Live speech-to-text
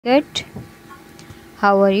Good.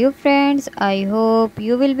 How are you, friends? I hope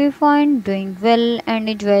you will be fine, doing well, and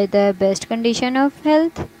enjoy the best condition of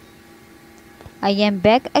health. I am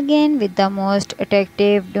back again with the most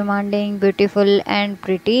attractive, demanding, beautiful, and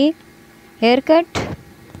pretty haircut.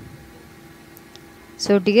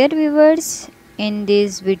 So, dear viewers, in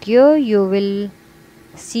this video, you will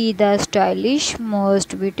see the stylish,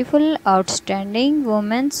 most beautiful, outstanding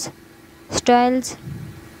women's styles.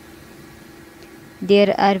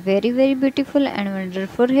 There are very beautiful and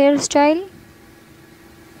wonderful hairstyle.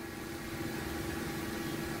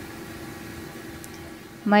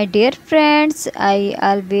 My dear friends, I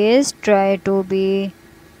always try to be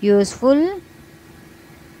useful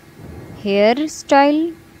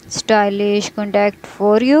hairstyle, stylish contact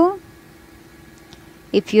for you.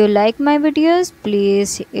 If you like my videos,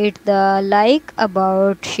 please hit the like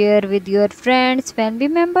about, share with your friends, family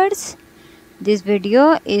members. This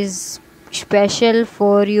video is special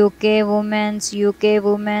for UK women's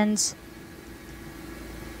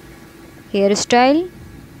hairstyle.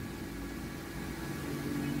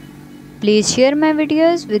 Please share my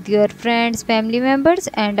videos with your friends, family members,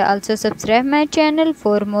 and also subscribe my channel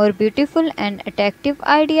for more beautiful and attractive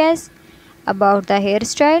ideas about the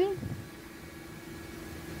hairstyle.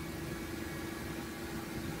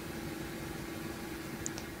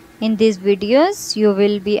 In these videos, you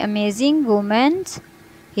will be amazing women's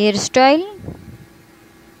hairstyle.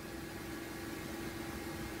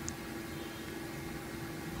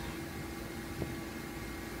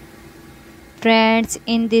 Friends,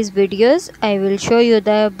 in these videos, I will show you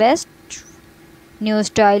the best new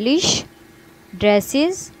stylish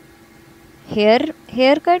dresses,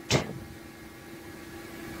 haircut.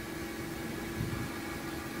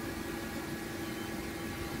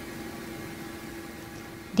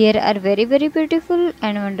 There are very beautiful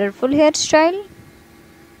and wonderful hairstyle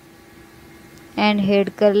and hair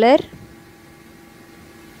color.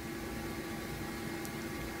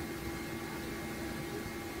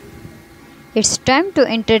 It's time to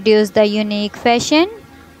introduce the unique fashion,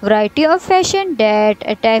 variety of fashion that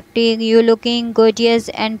attracting you looking gorgeous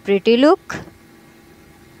and pretty look.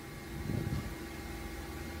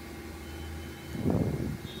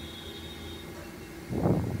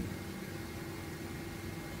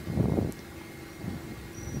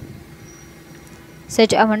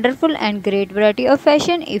 Such a wonderful and great variety of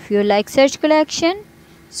fashion. If you like such collection,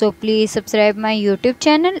 so please subscribe my YouTube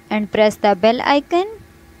channel and press the bell icon.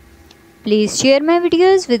 Please share my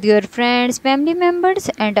videos with your friends, family members,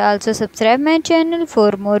 and also subscribe my channel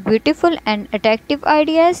for more beautiful and attractive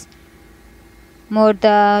ideas. More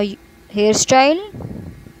the hairstyle.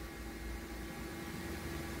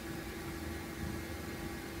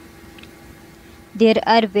 There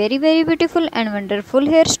are very beautiful and wonderful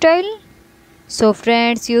hairstyle. So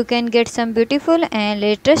friends, you can get some beautiful and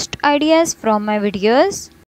latest ideas from my videos.